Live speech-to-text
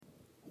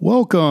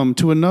Welcome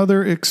to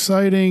another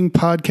exciting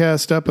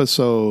podcast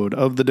episode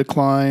of The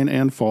Decline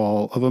and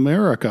Fall of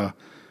America.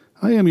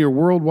 I am your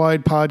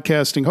worldwide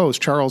podcasting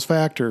host, Charles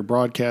Factor,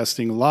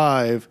 broadcasting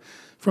live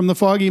from the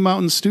Foggy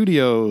Mountain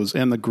Studios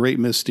and the Great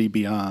Misty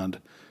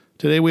beyond.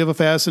 Today we have a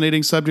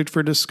fascinating subject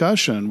for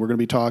discussion. We're going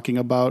to be talking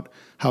about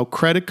how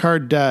credit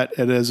card debt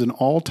is an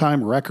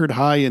all-time record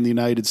high in the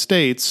United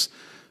States,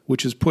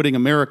 which is putting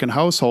American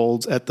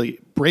households at the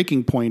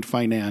breaking point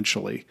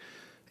financially.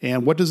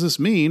 And what does this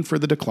mean for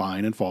the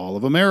decline and fall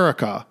of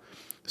America?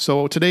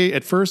 So today,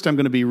 at first, I'm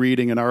going to be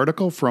reading an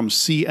article from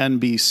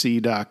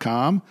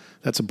CNBC.com.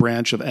 That's a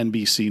branch of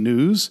NBC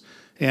News.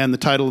 And the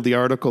title of the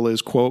article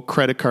is, quote,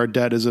 "Credit card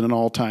debt is at an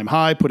all-time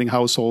high, putting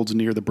households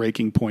near the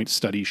breaking point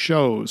study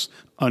shows,"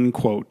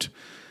 unquote.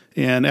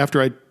 And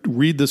after I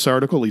read this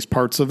article, at least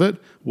parts of it,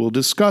 we'll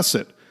discuss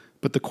it.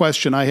 But the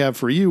question I have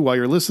for you while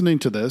you're listening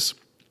to this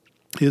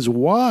is,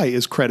 why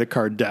is credit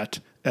card debt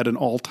at an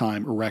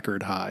all-time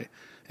record high?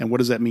 And what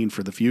does that mean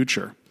for the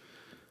future?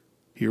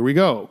 Here we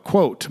go.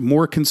 Quote,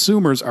 "More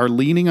consumers are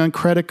leaning on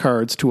credit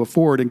cards to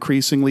afford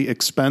increasingly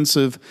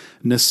expensive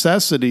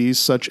necessities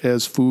such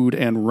as food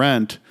and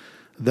rent.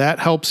 That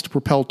helps to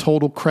propel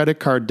total credit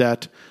card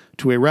debt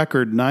to a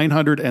record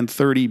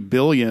 $930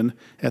 billion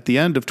at the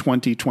end of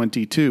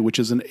 2022, which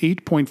is an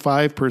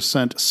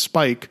 8.5%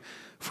 spike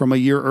from a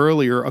year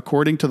earlier,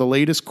 according to the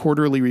latest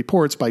quarterly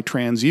reports by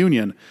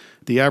TransUnion.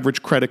 The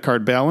average credit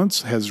card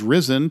balance has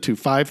risen to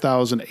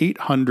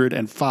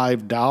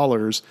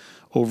 $5,805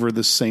 over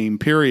the same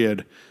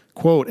period.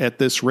 Quote, "At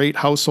this rate,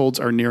 households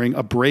are nearing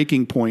a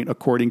breaking point,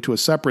 according to a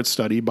separate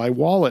study by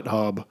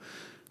WalletHub."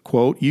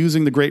 Quote,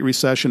 "Using the Great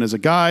Recession as a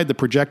guide, the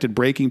projected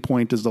breaking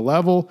point is the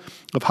level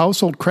of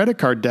household credit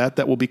card debt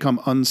that will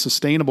become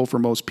unsustainable for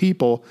most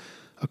people,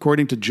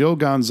 according to Jill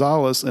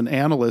Gonzalez, an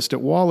analyst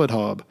at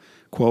WalletHub.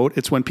 Quote,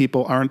 "It's when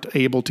people aren't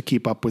able to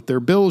keep up with their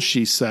bills,"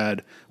 she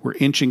said. "We're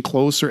inching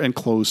closer and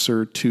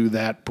closer to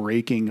that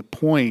breaking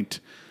point."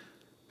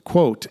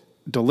 Quote,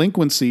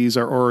 "Delinquencies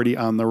are already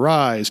on the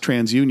rise,"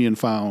 TransUnion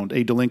found.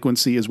 A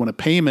delinquency is when a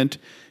payment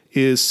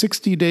is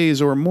 60 days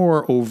or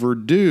more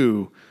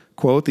overdue.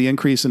 Quote, "The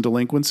increase in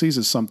delinquencies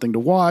is something to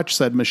watch,"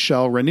 said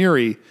Michelle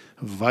Ranieri,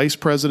 Vice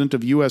President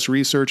of U.S.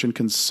 Research and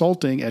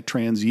Consulting at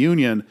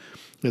TransUnion.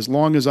 "As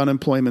long as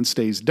unemployment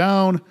stays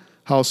down,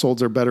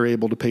 households are better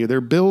able to pay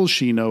their bills,"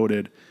 she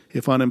noted.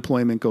 "If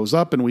unemployment goes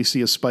up and we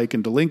see a spike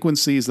in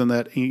delinquencies, then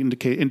that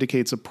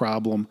indicates a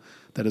problem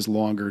that is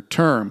longer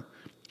term."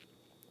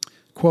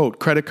 Quote,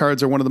 "Credit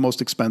cards are one of the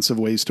most expensive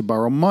ways to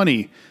borrow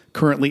money.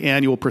 Currently,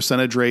 annual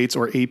percentage rates,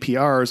 or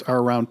APRs, are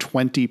around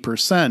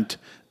 20%,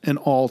 an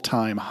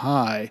all-time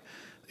high.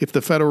 If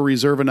the Federal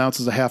Reserve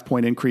announces a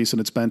half-point increase in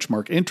its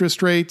benchmark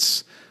interest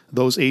rates,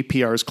 those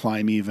APRs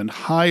climb even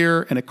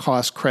higher, and it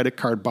costs credit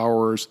card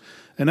borrowers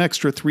an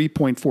extra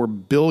 $3.4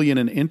 billion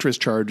in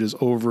interest charges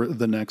over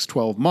the next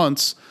 12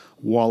 months,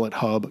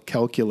 WalletHub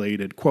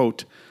calculated."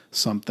 Quote,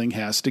 "Something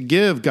has to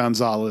give,"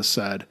 Gonzalez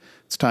said.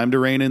 "It's time to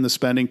rein in the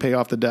spending, pay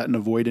off the debt, and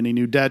avoid any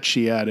new debt,"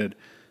 she added.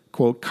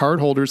 Quote,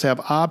 "Cardholders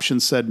have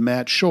options," said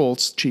Matt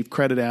Schultz, chief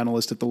credit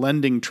analyst at the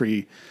Lending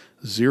Tree.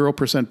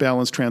 0%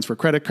 balance transfer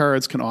credit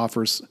cards can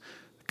offer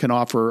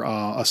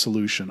a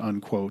solution,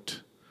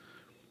 unquote.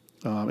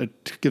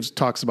 It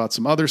talks about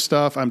some other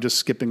stuff. I'm just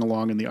skipping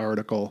along in the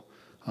article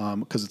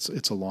because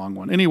it's a long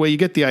one. Anyway, you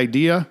get the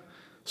idea.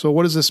 So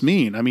what does this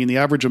mean? I mean, the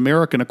average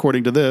American,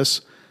 according to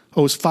this,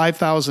 owes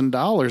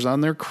 $5,000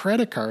 on their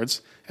credit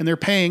cards, and they're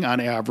paying, on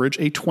average,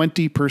 a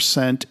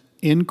 20%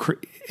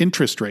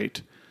 interest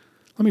rate.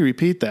 Let me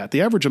repeat that.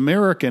 The average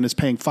American is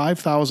paying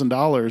has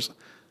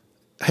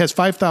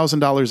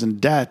 $5,000 in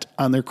debt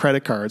on their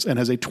credit cards and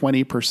has a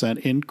 20%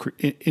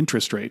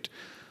 interest rate.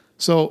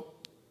 So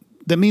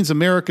that means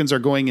Americans are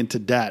going into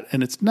debt,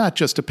 and it's not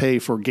just to pay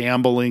for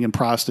gambling and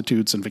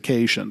prostitutes and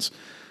vacations.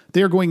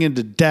 They're going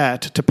into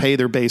debt to pay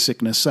their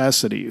basic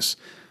necessities.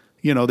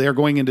 You know, they're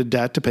going into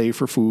debt to pay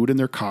for food and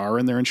their car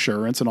and their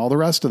insurance and all the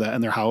rest of that,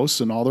 and their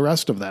house and all the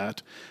rest of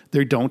that.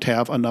 They don't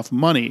have enough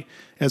money.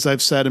 As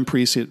I've said in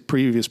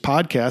previous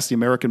podcasts, the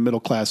American middle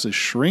class is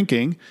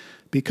shrinking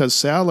because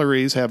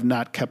salaries have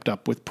not kept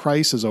up with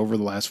prices over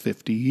the last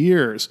 50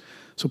 years.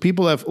 So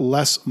people have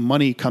less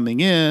money coming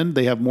in.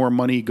 They have more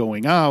money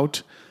going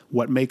out.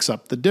 What makes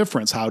up the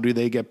difference? How do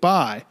they get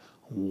by?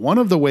 One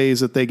of the ways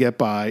that they get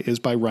by is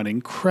by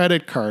running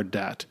credit card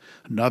debt.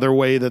 Another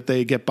way that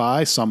they get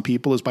by, some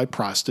people, is by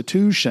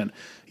prostitution.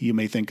 You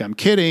may think I'm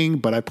kidding,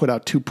 but I put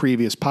out 2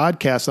 previous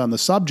podcasts on the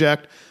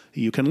subject.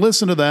 You can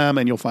listen to them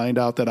and you'll find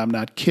out that I'm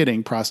not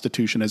kidding.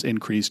 Prostitution has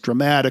increased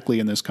dramatically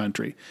in this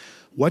country.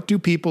 What do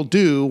people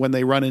do when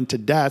they run into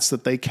debts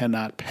that they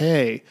cannot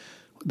pay?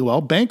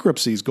 Well,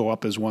 bankruptcies go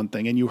up as one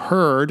thing. And you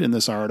heard in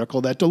this article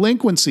that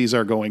delinquencies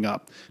are going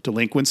up.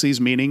 Delinquencies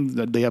meaning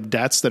that they have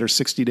debts that are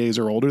 60 days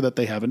or older that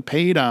they haven't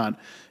paid on.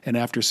 And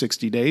after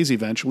 60 days,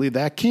 eventually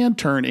that can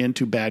turn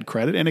into bad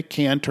credit, and it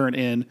can turn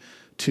in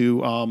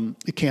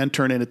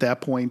at that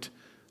point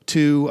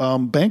to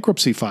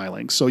bankruptcy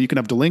filings. So you can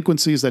have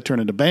delinquencies that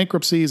turn into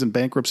bankruptcies, and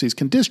bankruptcies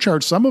can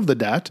discharge some of the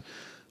debt,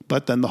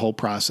 But then the whole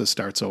process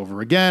starts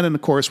over again. And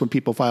of course, when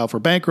people file for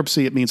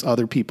bankruptcy, it means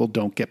other people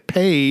don't get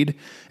paid.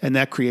 And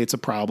that creates a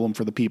problem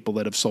for the people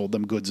that have sold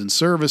them goods and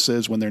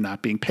services when they're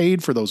not being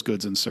paid for those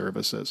goods and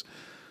services.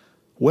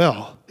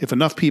 Well, if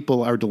enough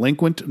people are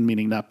delinquent,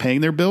 meaning not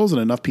paying their bills,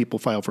 and enough people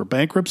file for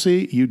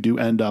bankruptcy, you do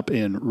end up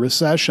in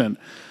recession.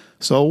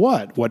 So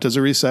what? What does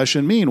a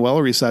recession mean? Well,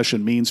 a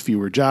recession means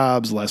fewer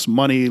jobs, less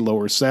money,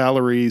 lower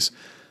salaries.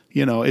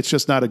 It's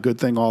just not a good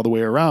thing all the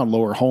way around.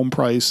 Lower home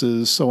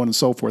prices, so on and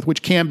so forth,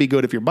 which can be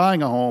good if you're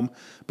buying a home.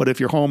 But if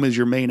your home is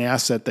your main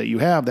asset that you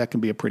have, that can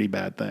be a pretty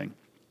bad thing.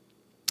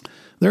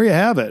 There you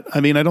have it.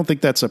 I don't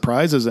think that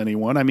surprises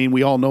anyone.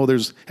 We all know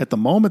at the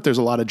moment, there's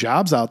a lot of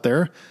jobs out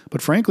there,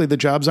 but frankly, the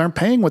jobs aren't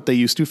paying what they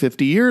used to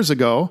 50 years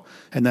ago.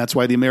 And that's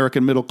why the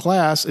American middle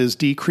class is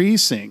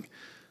decreasing.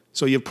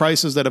 So you have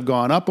prices that have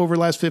gone up over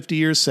the last 50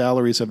 years.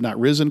 Salaries have not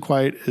risen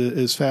quite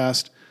as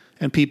fast,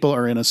 and people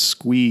are in a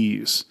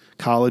squeeze.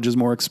 College is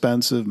more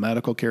expensive.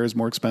 Medical care is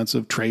more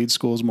expensive. Trade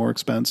school is more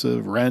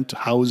expensive. Rent,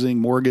 housing,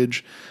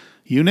 mortgage,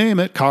 you name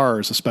it.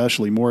 Cars,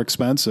 especially, more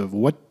expensive.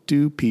 What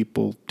do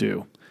people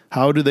do?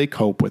 How do they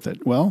cope with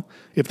it? Well,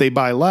 if they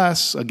buy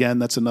less, again,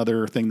 that's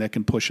another thing that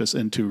can push us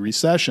into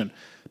recession.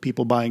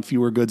 People buying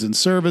fewer goods and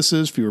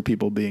services, fewer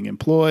people being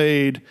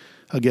employed,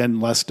 again,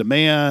 less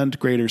demand,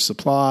 greater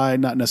supply,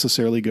 not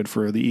necessarily good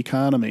for the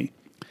economy.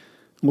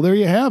 Well, there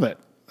you have it.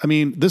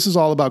 This is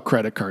all about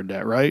credit card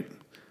debt, right?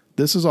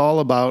 This is all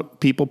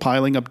about people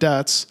piling up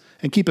debts.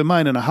 And keep in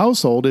mind, in a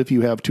household, if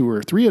you have 2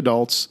 or 3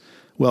 adults,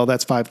 well,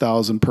 that's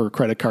 $5,000 per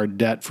credit card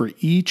debt for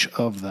each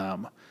of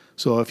them.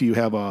 So if you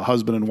have a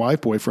husband and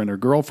wife, boyfriend or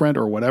girlfriend,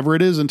 or whatever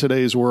it is in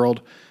today's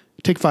world,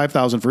 take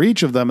 $5,000 for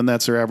each of them, and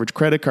that's their average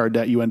credit card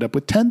debt. You end up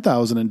with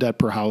 $10,000 in debt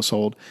per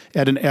household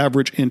at an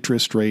average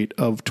interest rate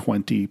of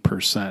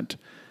 20%.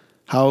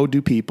 How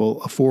do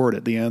people afford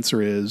it? The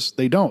answer is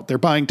they don't. They're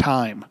buying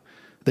time.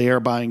 They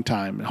are buying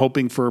time,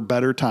 hoping for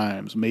better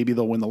times. Maybe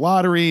they'll win the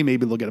lottery.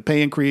 Maybe they'll get a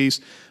pay increase.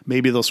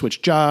 Maybe they'll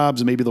switch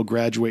jobs. Maybe they'll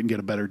graduate and get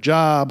a better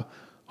job.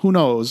 Who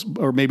knows?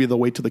 Or maybe they'll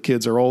wait till the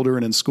kids are older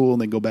and in school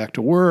and then go back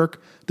to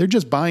work. They're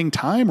just buying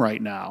time right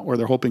now, or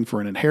they're hoping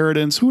for an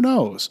inheritance. Who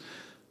knows?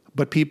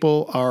 But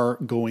people are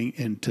going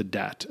into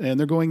debt, and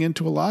they're going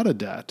into a lot of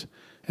debt.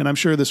 And I'm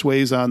sure this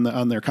weighs on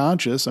their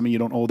conscience. You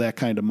don't owe that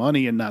kind of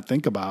money and not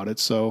think about it.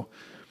 So,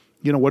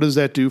 what does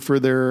that do for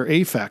their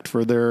affect,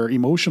 for their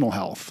emotional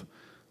health?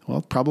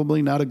 Well,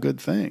 probably not a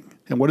good thing.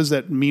 And what does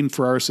that mean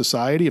for our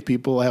society if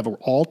people have an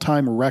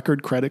all-time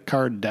record credit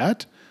card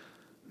debt?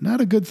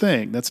 Not a good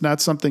thing. That's not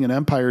something an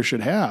empire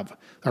should have.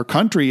 Our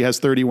country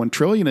has $31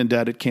 trillion in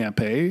debt it can't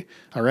pay.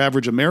 Our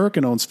average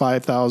American owes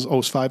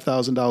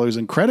 $5,000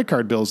 in credit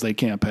card bills they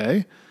can't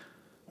pay.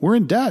 We're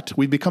in debt.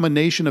 We've become a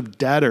nation of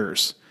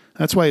debtors.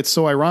 That's why it's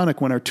so ironic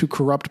when our 2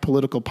 corrupt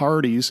political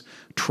parties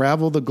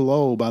travel the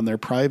globe on their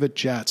private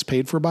jets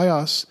paid for by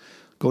us,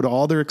 go to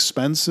all their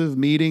expensive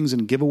meetings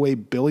and give away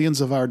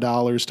billions of our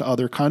dollars to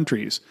other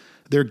countries.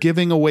 They're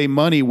giving away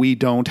money we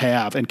don't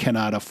have and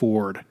cannot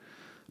afford.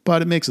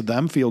 But it makes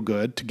them feel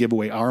good to give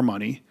away our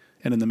money.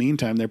 And in the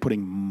meantime, they're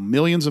putting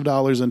millions of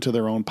dollars into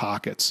their own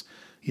pockets.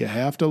 You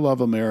have to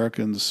love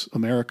America's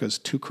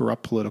 2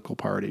 corrupt political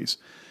parties.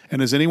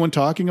 And is anyone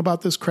talking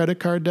about this credit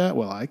card debt?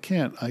 Well, I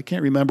can't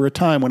remember a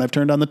time when I've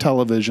turned on the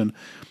television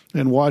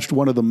and watched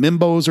one of the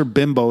mimbos or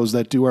bimbos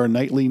that do our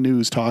nightly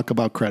news talk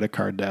about credit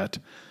card debt.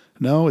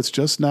 No, it's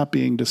just not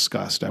being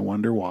discussed. I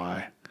wonder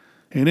why.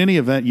 In any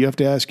event, you have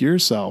to ask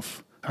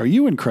yourself, are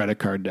you in credit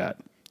card debt?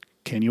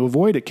 Can you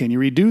avoid it? Can you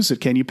reduce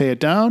it? Can you pay it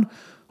down?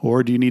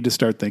 Or do you need to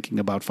start thinking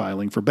about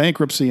filing for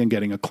bankruptcy and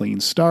getting a clean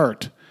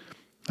start?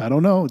 I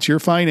don't know. It's your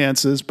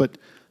finances, but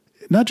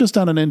not just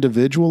on an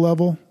individual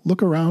level.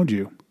 Look around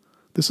you.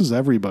 This is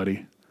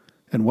everybody.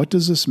 And what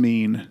does this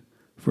mean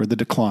for the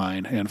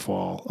decline and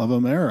fall of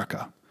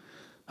America?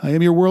 I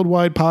am your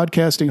worldwide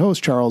podcasting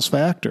host, Charles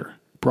Factor,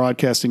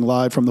 broadcasting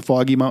live from the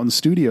Foggy Mountain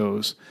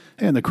Studios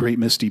and the Great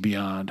Misty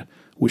Beyond,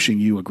 wishing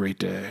you a great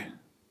day.